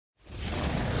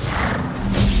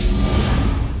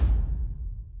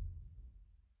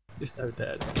You're so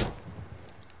dead.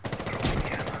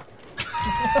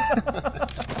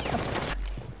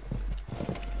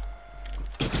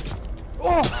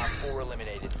 Oh! 4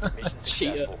 eliminated. Mission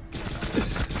Cheater.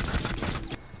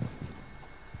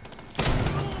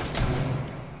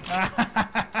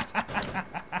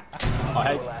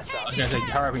 I was gonna say,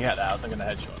 hurry me out the house, I'm gonna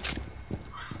headshot.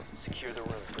 Secure the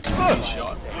room. He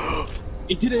shot.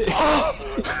 He did it!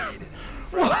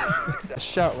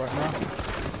 Shout right now.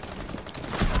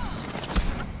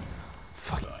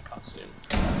 Fuck, I can't see him.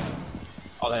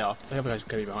 Oh, they are. The other guy's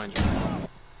gonna be behind you.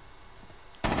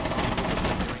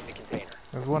 Securing the container.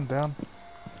 There's one down.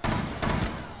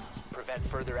 Prevent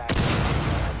further access to the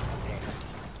container.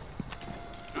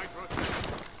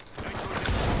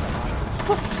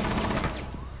 What?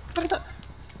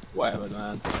 Whatever,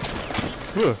 man.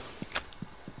 Ugh.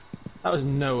 That was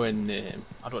nowhere near him.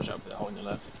 I'd watch out for the hole in your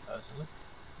left, personally.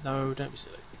 No, don't be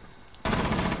silly.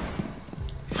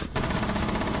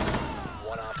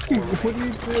 One op 4 What are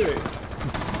you doing?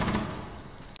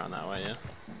 Run that way, yeah.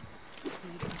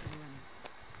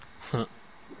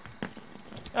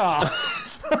 Ah.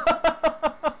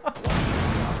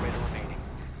 operator remaining.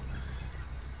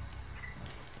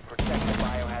 Protect the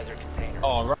biohazard container.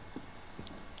 Oh, right.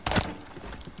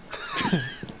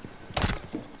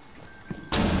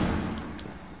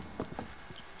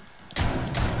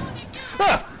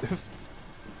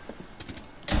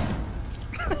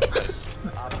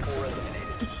 Op 4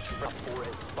 eliminated. Op 4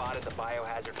 has spotted the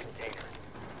biohazard container.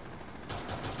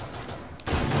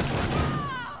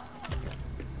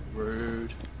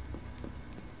 Rude.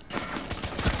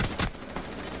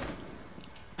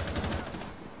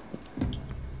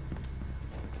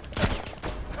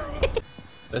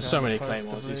 There's so many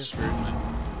claymores, he's screwed, man.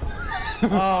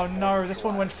 Oh no, this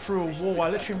one went through a wall. I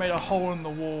literally made a hole in the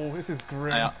wall. This is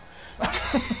grim. Yeah.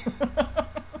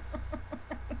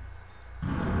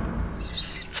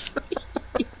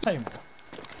 Claymore.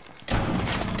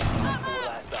 Op 4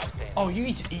 last stop standing. Oh, you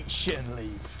need to eat shit and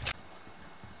leave.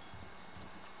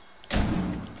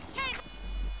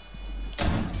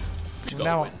 He's got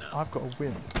Now, a win now. I've got a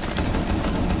win.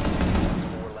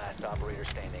 4 last operator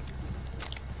standing.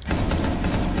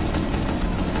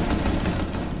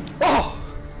 Oh!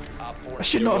 Op 4 I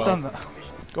should not have done that.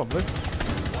 Go on, Blue. Oh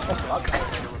fuck.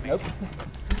 Nope.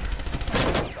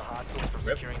 The hostiles from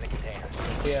securing the container.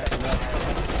 Yeah,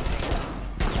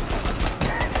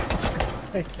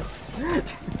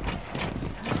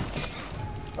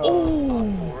 Op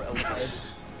 4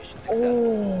 eliminated. Mission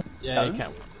successful. Yeah, you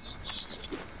can't win this. Just...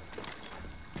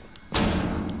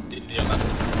 Yeah, that...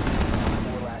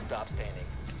 4 last stop standing.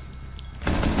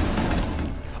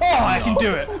 Oh, I can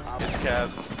do it! It's Cav.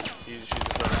 She's the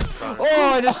front.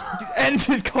 Oh, I just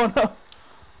ended Connor!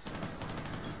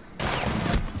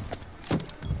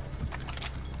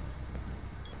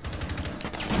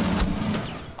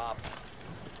 Op.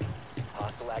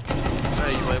 Hostile activity.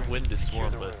 Hey, you might win this Secure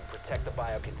one, the room. but Protect the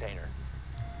bio container.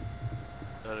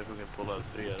 I don't know if we can pull out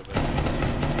 3 out of it.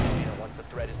 Container once the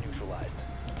threat is neutralized.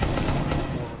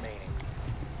 4 remaining.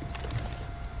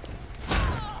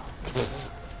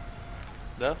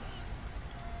 No?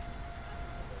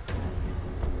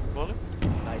 Molly?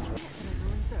 Nice one.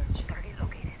 Search. Target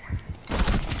located.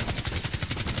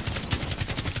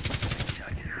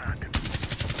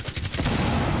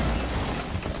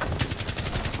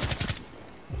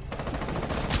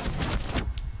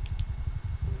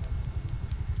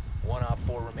 One op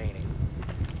 4 remaining.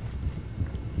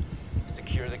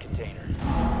 Secure the container.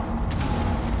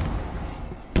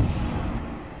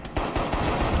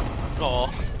 Oh.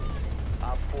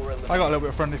 Op 4 eliminated. I got a little bit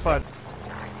of friendly fire.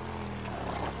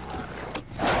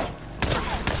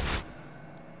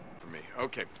 For me.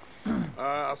 Okay.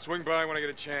 I'll swing by when I get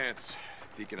a chance.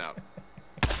 Deacon out.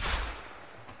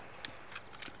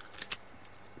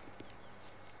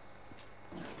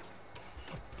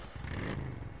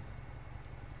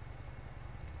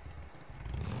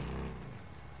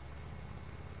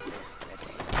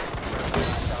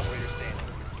 Last operator standing.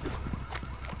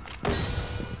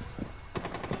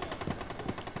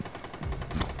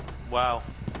 Wow.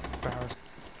 Embarrassed.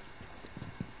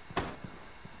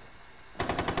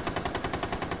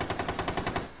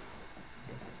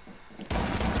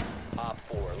 Op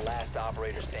 4, last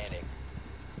operator standing.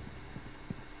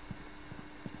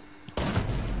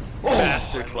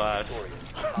 Masterclass.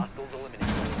 Victorious. Hostiles eliminated.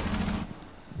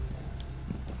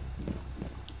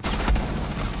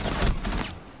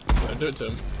 Don't do it to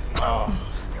him. Op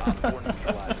 4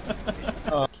 neutralized.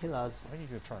 kill us. I think you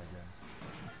should try again.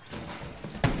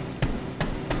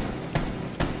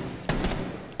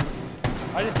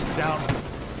 I just downed him.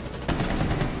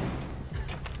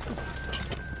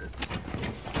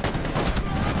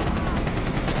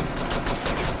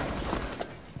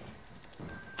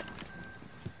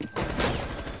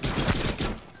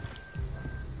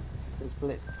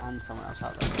 someone else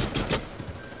out there.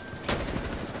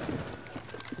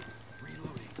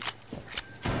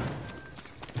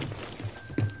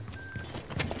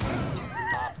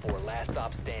 Op 4, last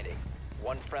stop standing.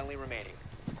 One friendly remaining.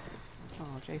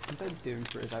 Oh, Jason, don't do him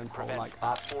for his own hole Prevent like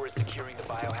Op that. 4 is securing the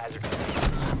biohazard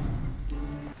container.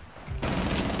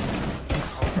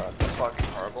 Oh, God, this is fucking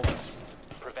horrible.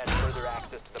 Prevent further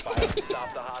access to the bio.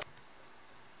 Stop the hostage.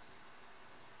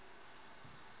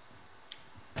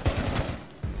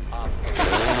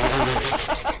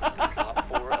 Op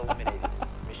 4 eliminated.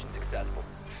 Mission successful.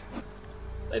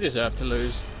 They deserve to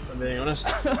lose, if I'm being honest.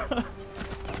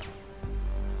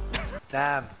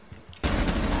 Damn.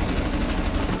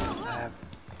 Damn.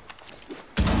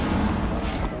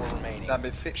 4 remaining. Damn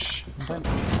big fish.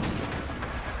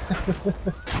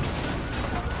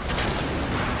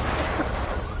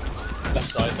 Left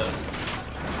side though.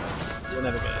 You'll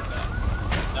never get in there.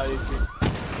 No, you.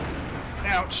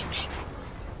 Ouch!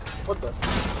 What the?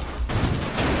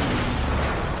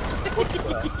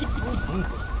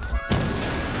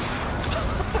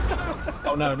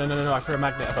 Oh no, no, no, no, no, I threw a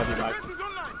magnet above you, Mike.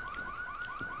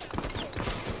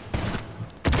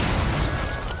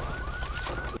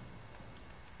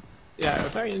 Yeah, a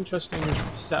very interesting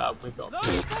setup we've got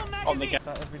on the game.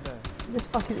 That every day.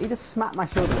 He just smacked my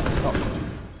shoulder and stopped.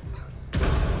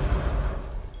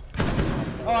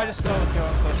 Oh, I just stole the kill,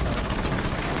 I'm so sorry.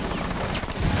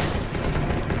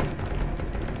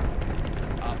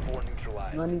 Op 4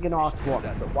 neutralized. I'm only gonna ask what,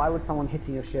 but why would someone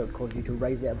hitting your shield cause you to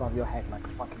raise it above your head like a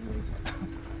fucking idiot?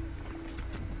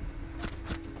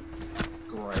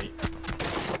 Great.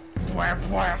 Wham,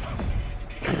 wham.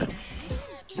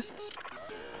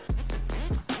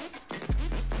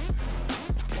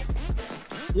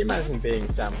 Can you imagine being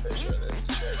Sam Fisher in this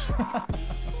situation?